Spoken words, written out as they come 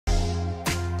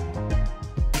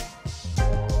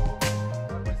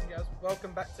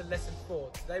welcome back to lesson 4.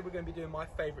 Today we're going to be doing my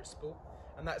favourite sport,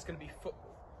 and that's going to be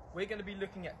football. We're going to be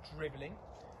looking at dribbling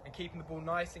and keeping the ball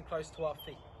nice and close to our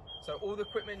feet. So all the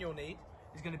equipment you'll need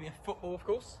is going to be a football, of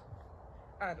course,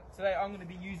 and today I'm going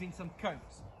to be using some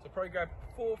cones. So probably grab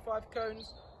 4 or 5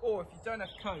 cones, or if you don't have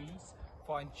cones,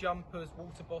 find jumpers,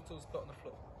 water bottles, put on the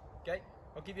floor. Okay,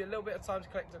 I'll give you a little bit of time to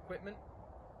collect the equipment.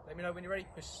 Let me know when you're ready.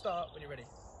 Push start when you're ready.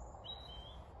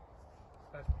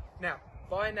 Now,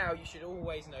 by now you should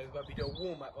always know that we do a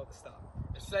warm-up at the start.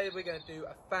 And today we're going to do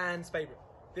a fan's favourite.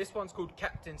 This one's called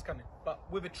Captain's Coming, but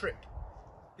with a trick.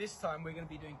 This time we're going to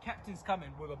be doing Captain's Coming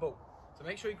with a ball. So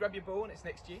make sure you grab your ball and it's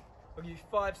next to you. I'll give you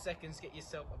 5 seconds to get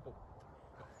yourself a ball.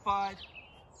 5,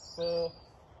 4,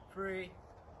 3,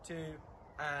 2,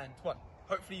 and 1.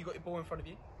 Hopefully you got your ball in front of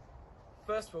you.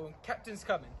 First of all, Captain's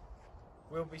Coming,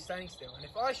 we'll be standing still. And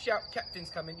if I shout Captain's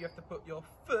Coming, you have to put your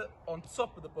foot on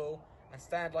top of the ball and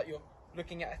stand like you're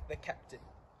looking at the captain.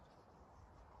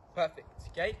 Perfect,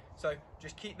 okay? So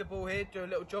just keep the ball here, do a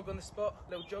little jog on the spot,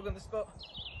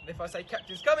 And if I say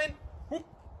Captain's Coming, whoop,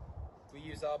 we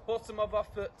use our bottom of our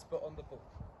foot to put on the ball.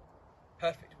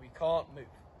 Perfect, we can't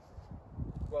move.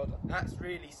 Well done, that's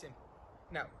really simple.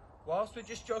 Now, whilst we're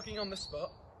just jogging on the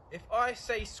spot, if I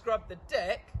say scrub the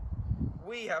deck,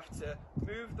 we have to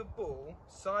move the ball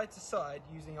side to side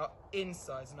using our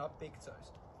insides and our big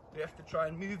toes. We have to try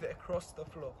and move it across the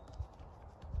floor.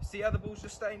 See how the ball's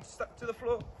just staying stuck to the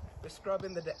floor? We're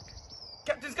scrubbing the deck.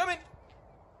 Captain's Coming!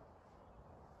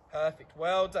 Perfect,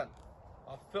 well done.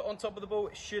 Our foot on top of the ball,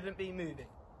 it shouldn't be moving.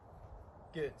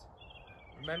 Good.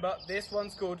 Remember, this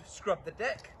one's called Scrub the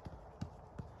Deck.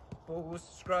 Ball's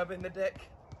scrubbing the deck,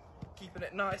 keeping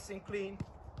it nice and clean,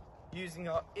 using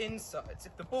our insides.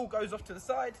 If the ball goes off to the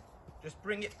side, just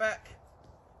bring it back,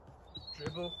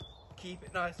 dribble, keep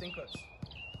it nice and close.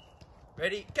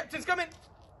 Ready? Captain's Coming!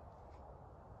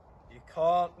 You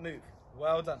can't move.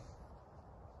 Well done.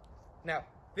 Now,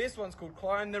 this one's called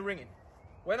Climb the Ringing.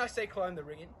 When I say climb the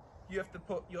ringing, you have to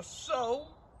put your sole,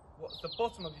 what's the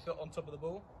bottom of your foot, on top of the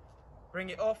ball, bring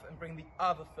it off and bring the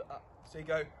other foot up. So you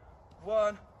go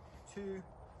 1, 2,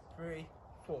 3,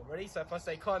 4. Ready? So if I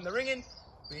say climb the ringing,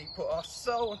 we put our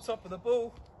sole on top of the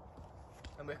ball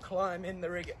and we're climbing the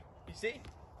ringing. You see?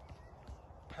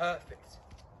 Perfect.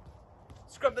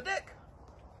 Scrub the deck.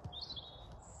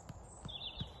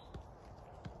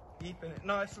 Keeping it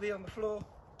nicely on the floor.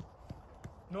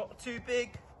 Not too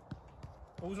big.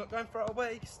 Ball's not going far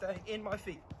away, staying in my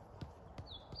feet.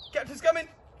 Captain's Coming.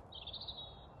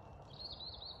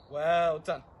 Well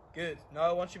done. Good.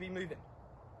 No one should be moving.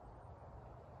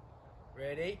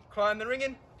 Ready? Climb the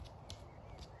ringing.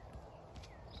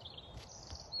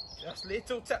 Just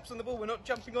little taps on the ball, we're not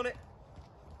jumping on it.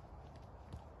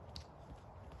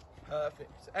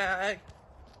 Perfect. And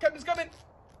Captain's Coming.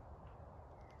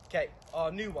 Okay,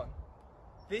 our new one.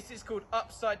 This is called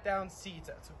upside down sea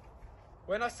turtle.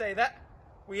 When I say that,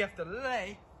 we have to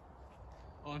lay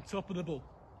on top of the ball.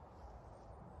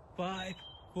 5,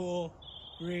 4,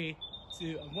 3,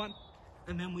 2, and 1.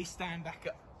 And then we stand back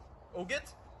up. All good?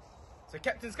 So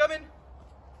Captain's Coming.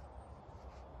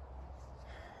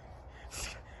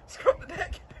 Scrub the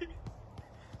deck.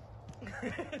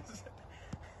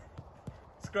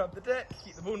 Scrub the deck,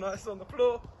 keep the ball nice on the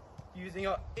floor, using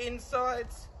our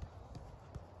insides.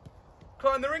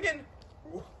 Climb the ringing.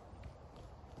 Ooh.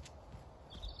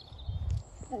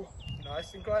 Ooh.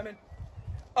 Nice and climbing.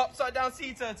 Upside down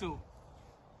sea turtle.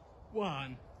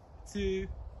 1, 2,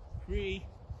 3,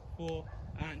 4,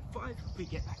 and 5. We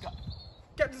get back up.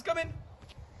 Captain's Coming.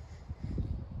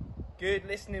 Good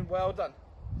listening, well done.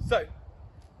 So,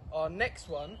 our next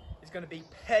one is going to be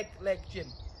peg leg gym.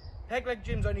 Peg leg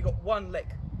gym's only got 1 leg.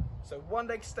 So one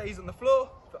leg stays on the floor,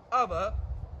 the other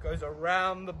goes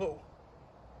around the ball.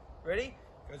 Ready?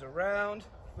 Goes around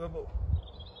the ball.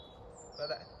 Like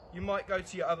that. You might go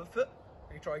to your other foot.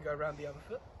 You try and go around the other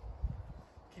foot.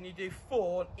 Can you do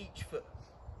 4 on each foot?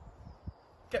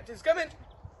 Captain's Coming.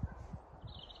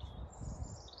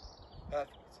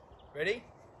 Perfect. Ready?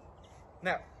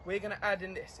 Now, we're going to add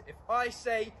in this. If I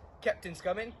say Captain's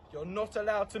Coming, you're not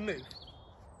allowed to move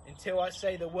until I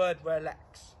say the word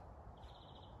relax.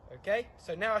 Okay,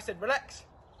 so now I said relax.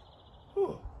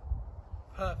 Whew.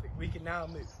 Perfect, we can now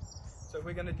move. So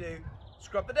we're going to do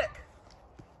scrub the deck.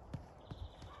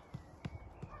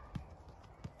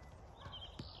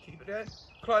 Keep it going.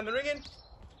 Climb the ringing.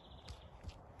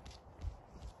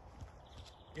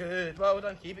 Good, well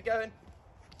done, keep it going.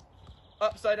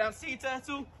 Upside down sea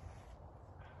turtle.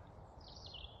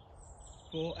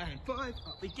 4 and 5,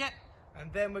 up we get.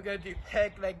 And then we're going to do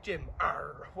peg leg gym.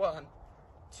 1,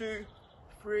 2,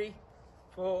 3,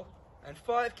 4, and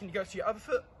 5. Can you go to your other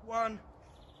foot? 1,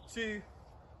 2,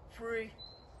 3,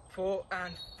 4,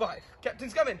 and 5.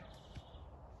 Captain's coming.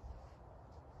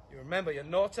 You remember, you're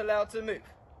not allowed to move.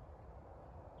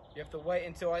 You have to wait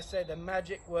until I say the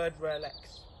magic word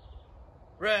relax.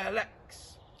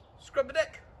 Relax. Scrub the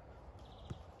deck.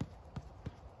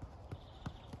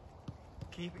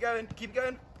 Keep it going, keep it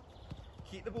going.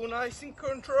 Keep the ball nice in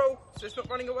control so it's not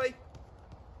running away.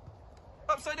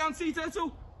 Upside down sea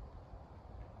turtle.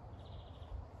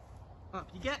 Up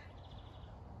you get.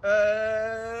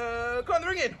 Climb the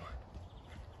ring in.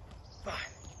 5.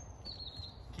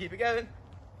 Keep it going.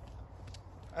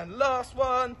 And last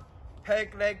one,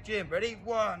 peg leg Jim. Ready?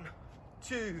 1,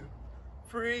 2,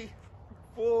 3,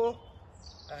 4,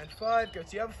 and 5. Go to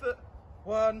the other foot.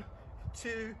 1,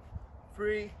 2,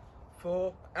 3,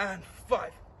 4, and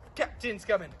 5. Captain's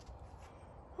coming.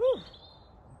 Whew.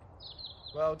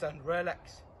 Well done.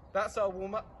 Relax. That's our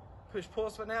warm up. Push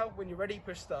pause for now. When you're ready,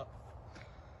 push start.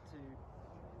 2,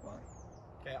 1.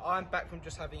 Okay, I'm back from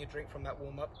just having a drink from that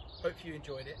warm up. Hope you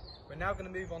enjoyed it. We're now going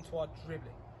to move on to our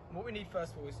dribbling. And what we need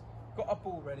first of all is got our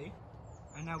ball ready,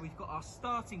 and now we've got our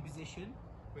starting position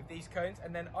with these cones,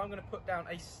 and then I'm going to put down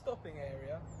a stopping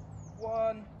area.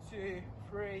 1, 2,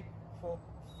 3, 4,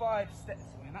 5 steps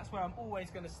away, and that's where I'm always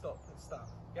going to stop and start.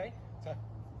 Okay, so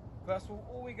first of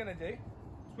all we're going to do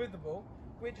is with the ball,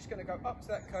 we're just going to go up to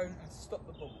that cone and stop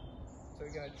the ball. So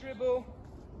we're going to dribble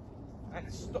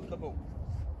and stop the ball.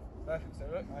 Perfect. So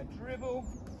look, I dribble,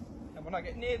 and when I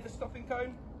get near the stopping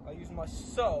cone, I use my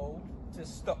sole to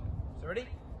stop. So ready?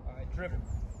 I dribble.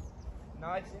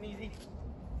 Nice and easy.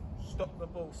 Stop the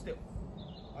ball still.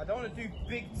 I don't want to do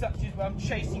big touches where I'm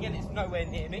chasing it, it's nowhere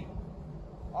near me.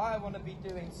 I want to be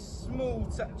doing small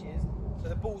touches so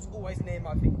the ball's always near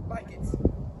my feet, like it's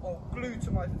all glued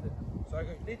to my foot. So I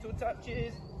go little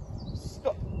touches,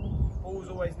 stop. Ball's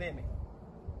always near me.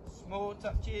 Small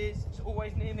touches, it's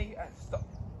always near me, and stop.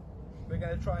 We're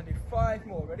going to try and do 5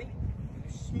 more. Ready? Do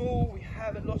small, we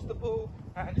haven't lost the ball,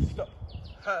 and stop.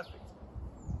 Perfect.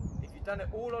 If you've done it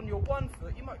all on your one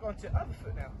foot, you might go on to the other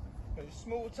foot now. Go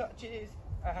small touches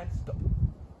and stop.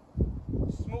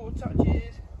 Small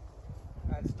touches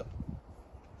and stop.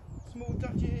 Small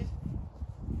touches,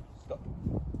 stop.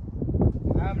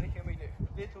 How many can we do?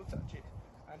 Little touches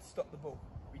and stop the ball.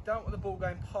 We don't want the ball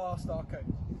going past our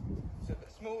cone. So the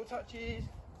small touches,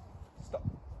 stop.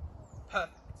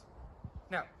 Perfect.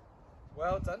 Now,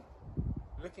 well done.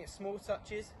 Looking at small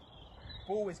touches,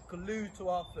 ball is glued to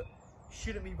our foot.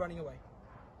 Shouldn't be running away.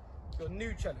 Your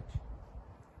new challenge.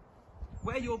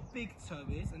 Where your big toe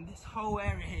is, and this whole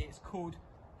area here is called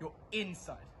your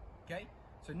inside, okay?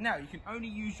 So now you can only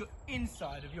use your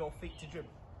inside of your feet to dribble.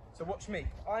 So watch me.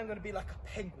 I'm going to be like a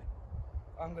penguin.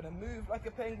 I'm going to move like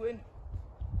a penguin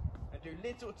and do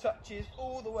little touches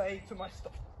all the way to my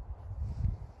stop.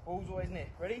 Ball's always near.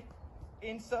 Ready?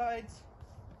 Insides,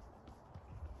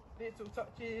 little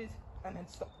touches, and then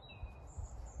stop.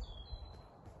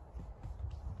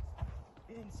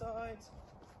 Insides,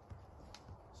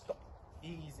 stop.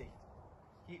 Easy.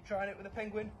 Keep trying it with a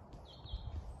penguin.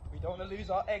 We don't want to lose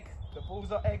our egg. The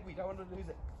ball's our egg, we don't want to lose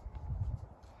it.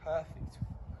 Perfect.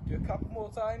 Do a couple more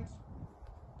times.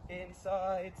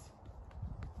 Insides.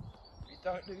 We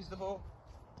don't lose the ball.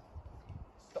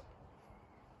 Stop.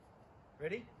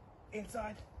 Ready?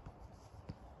 Inside.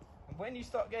 And when you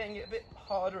start getting it a bit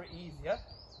harder or easier,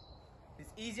 if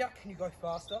it's easier, can you go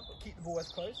faster, but keep the ball as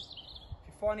close?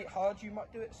 If you find it hard, you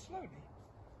might do it slowly.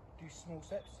 Do small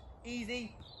steps.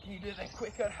 Easy, can you do it then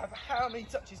quicker? How many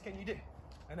touches can you do?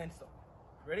 And then stop.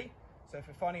 Ready? So if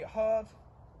you're finding it hard,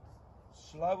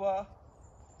 slower,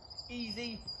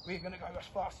 easy, we're going to go as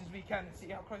fast as we can and see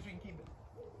how close we can keep it.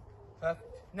 Perfect.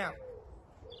 Now,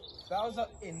 that was our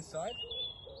inside.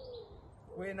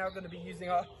 We're now going to be using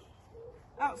our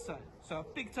outside. So our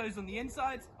big toe's on the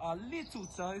inside, our little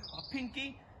toe, our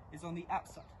pinky, is on the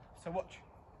outside. So watch.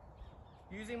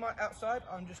 Using my outside,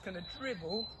 I'm just going to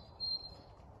dribble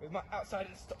with my outside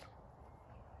and stop.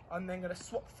 I'm then going to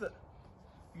swap foot.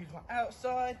 Use my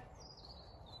outside,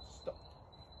 stop.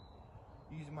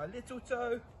 Using my little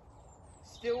toe,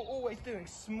 still always doing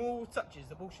small touches.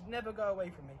 The ball should never go away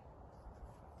from me.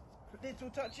 Little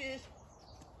touches,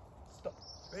 stop.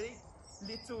 Ready?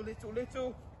 Little, little,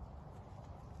 little,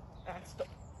 and stop.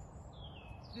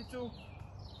 Little,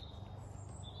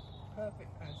 perfect,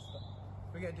 and stop.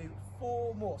 We're going to do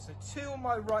 4 more. So 2 on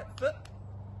my right foot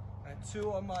and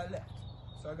 2 on my left.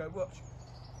 So I go, watch.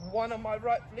 1 on my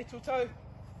right little toe.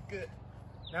 Good.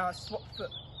 Now I swap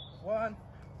foot. 1.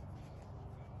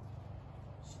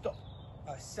 Stop.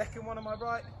 A second one on my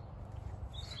right.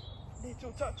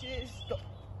 Little touches. Stop.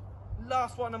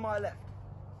 Last one on my left.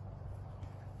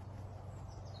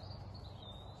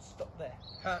 Stop there.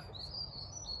 Perfect.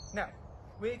 Now,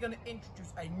 we're going to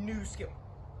introduce a new skill.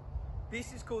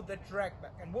 This is called the drag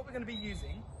back, and what we're going to be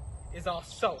using is our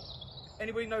sole.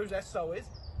 Anybody knows where sole is?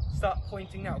 Start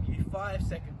pointing now. I'll give you 5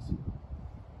 seconds.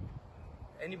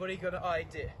 Anybody got an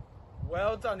idea?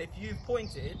 Well done if you've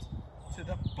pointed to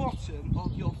the bottom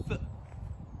of your foot.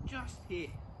 Just here,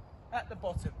 at the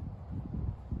bottom.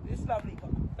 This lovely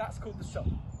part, that's called the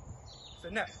sole. So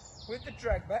now, with the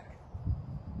drag back,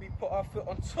 we put our foot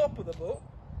on top of the ball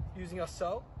using our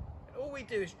sole, and all we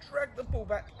do is drag the ball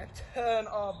back and turn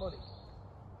our body.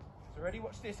 So ready?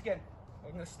 Watch this again.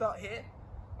 I'm going to start here.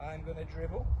 I'm going to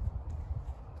dribble.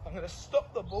 I'm going to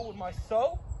stop the ball with my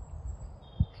sole,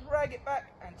 drag it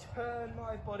back and turn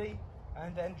my body,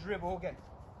 and then dribble again.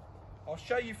 I'll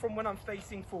show you from when I'm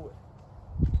facing forward.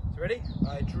 So ready?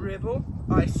 I dribble,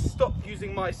 I stop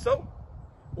using my sole,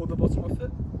 or the bottom of my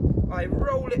foot, I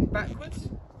roll it backwards,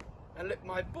 and look,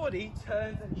 my body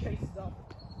turns and chases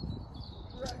up.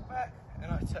 Drag back,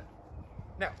 and I turn.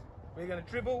 Now, we're going to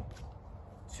dribble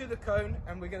to the cone,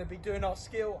 and we're going to be doing our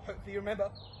skill, hopefully you remember,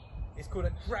 it's called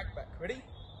a drag back. Ready?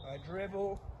 I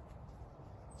dribble,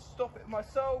 stop it with my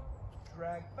sole,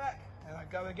 drag back, and I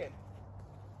go again.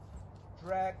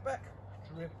 Drag back,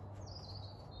 dribble,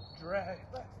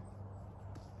 drag back.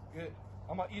 Good.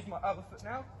 I might use my other foot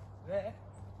now. There.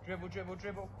 Dribble, dribble,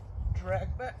 dribble.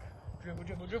 Drag back. Dribble,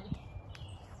 dribble, dribble.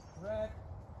 Drag.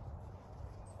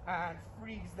 And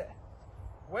freeze there.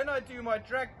 When I do my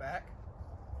drag back,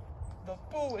 the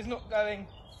ball is not going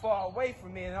far away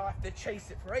from me and I have to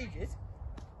chase it for ages.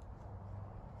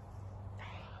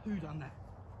 Who done that?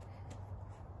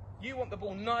 You want the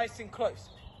ball nice and close.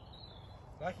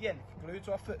 Like again, glued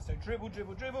to our foot. So dribble,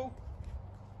 dribble, dribble.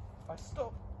 I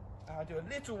stop. And I do a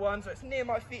little one, so it's near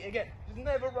my feet again. It's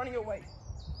never running away.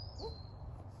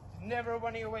 It's never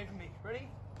running away from me. Ready?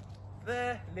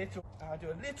 There, little. And I do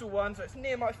a little one, so it's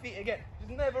near my feet again. It's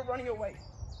never running away.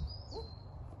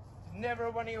 It's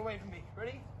never running away from me.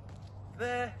 Ready?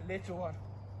 There, little one.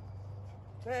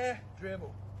 There,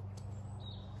 dribble.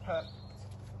 Perfect.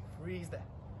 Freeze there.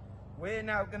 We're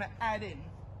now going to add in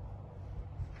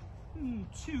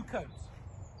 2 cones.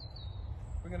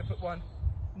 We're going to put one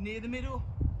near the middle.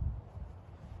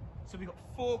 So we've got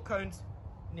 4 cones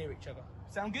near each other.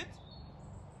 Sound good?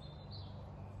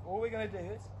 All we're going to do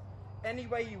is, any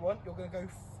way you want, you're going to go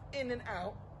in and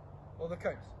out of the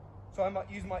cones. So I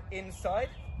might use my inside,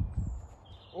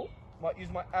 or might use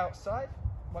my outside,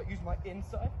 might use my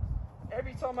inside.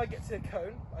 Every time I get to the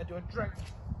cone, I do a drag.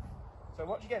 So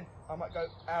watch again. I might go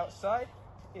outside,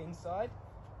 inside,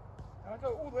 and I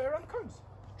go all the way around the cones.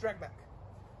 Drag back.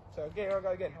 So here I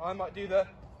go again. I might do the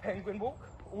penguin walk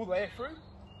all the way through.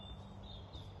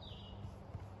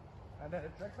 And then a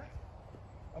drag back.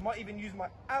 I might even use my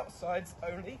outsides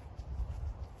only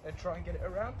and try and get it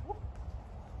around.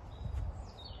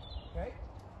 Okay,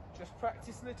 just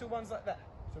practice little ones like that.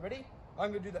 So ready? I'm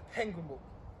going to do the penguin walk.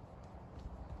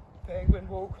 Penguin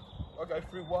walk. I'll go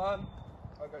through one,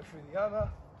 I'll go through the other,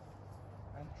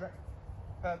 and drag.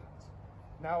 Perfect.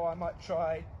 Now I might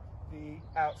try the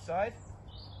outside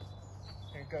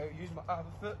and go use my other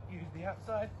foot, use the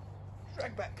outside,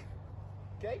 drag back.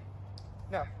 Okay?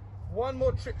 Now, one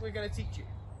more trick we're going to teach you.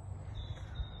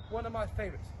 One of my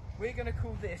favorites. We're going to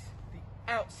call this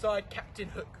the outside captain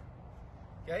hook.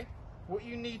 Okay? What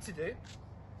you need to do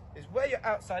is where your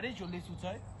outside is, your little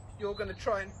toe, you're going to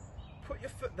try and put your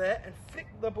foot there and flick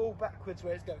the ball backwards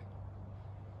where it's going.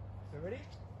 So ready?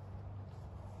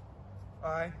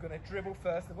 I'm going to dribble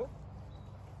first of all.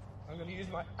 I'm going to use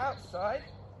my outside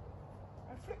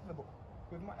and flick the ball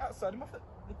with my outside of my foot,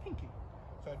 the pinky.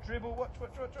 So I dribble, watch,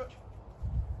 watch, watch, watch.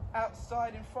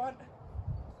 Outside in front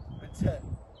and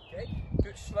turn. Okay? Do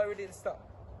it slowly at the start.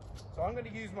 So I'm going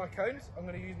to use my cones. I'm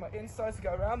going to use my insides to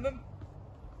go around them.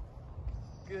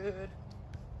 Good.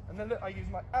 And then look, I use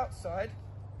my outside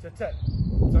to turn.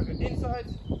 So I go inside.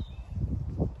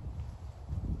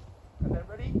 And then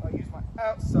ready? I use my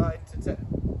outside to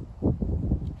turn.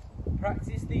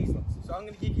 Practice these ones. So I'm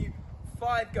going to give you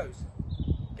 5 goes.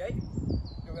 Okay?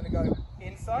 You're going to go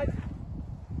inside.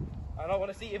 And I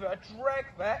want to see either a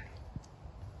drag back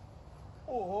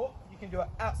or you can do an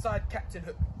outside captain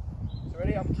hook. So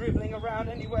ready? I'm dribbling around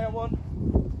any way I want.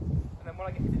 And then when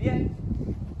I get to the end,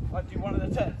 I do one of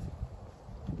the turns.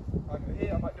 I go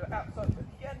here, I might do an outside hook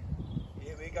again.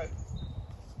 Here we go.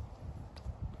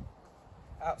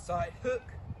 Outside hook.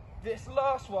 This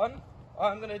last one,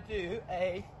 I'm going to do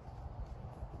a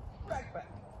drag back.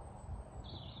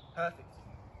 Perfect.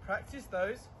 Practice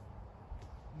those.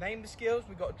 Name the skills.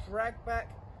 We've got a drag back.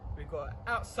 We've got an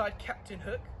outside captain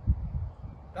hook.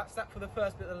 That's that for the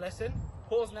first bit of the lesson.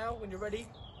 Pause now when you're ready.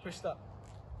 Push start.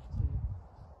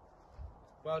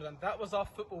 Well done. That was our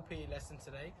football PE lesson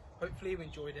today. Hopefully you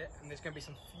enjoyed it, and there's going to be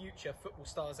some future football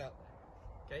stars out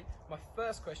there. Okay, my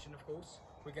first question, of course,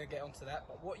 we're going to get onto that,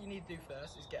 but what you need to do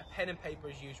first is get a pen and paper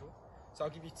as usual. So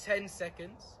I'll give you 10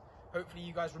 seconds. Hopefully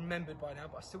you guys remembered by now,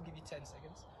 but I'll still give you 10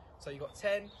 seconds. So you've got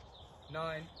 10,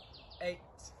 9, 8,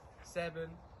 7,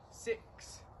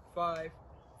 6, 5,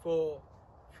 4,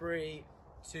 3,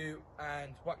 2,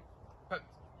 and 1.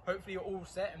 Hopefully you're all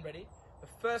set and ready. The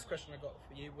first question I got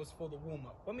for you was for the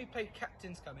warm-up. When we played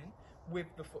Captains Come In with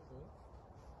the football,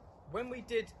 when we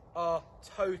did our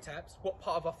toe taps, what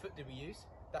part of our foot did we use?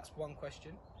 That's one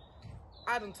question.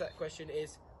 Add on to that question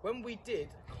is, when we did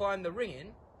climb the ring in,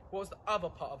 what was the other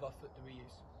part of our foot did we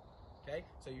use? Okay,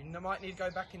 so you might need to go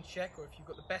back and check, or if you've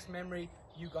got the best memory,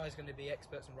 you guys are going to be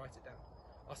experts and write it down.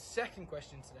 Our second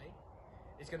question today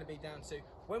is going to be down to,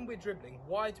 when we're dribbling,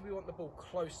 why do we want the ball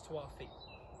close to our feet?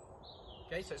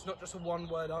 Okay, so it's not just a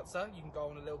one-word answer. You can go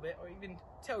on a little bit, or even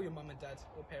tell your mum and dad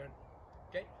or parent.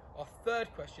 Okay, our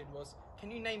third question was,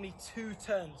 can you name me 2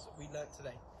 terms that we learnt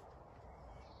today?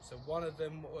 So one of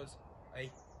them was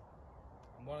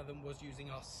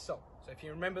using our sock. So if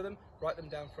you remember them, write them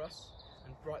down for us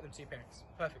and write them to your parents.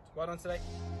 Perfect. Well done today.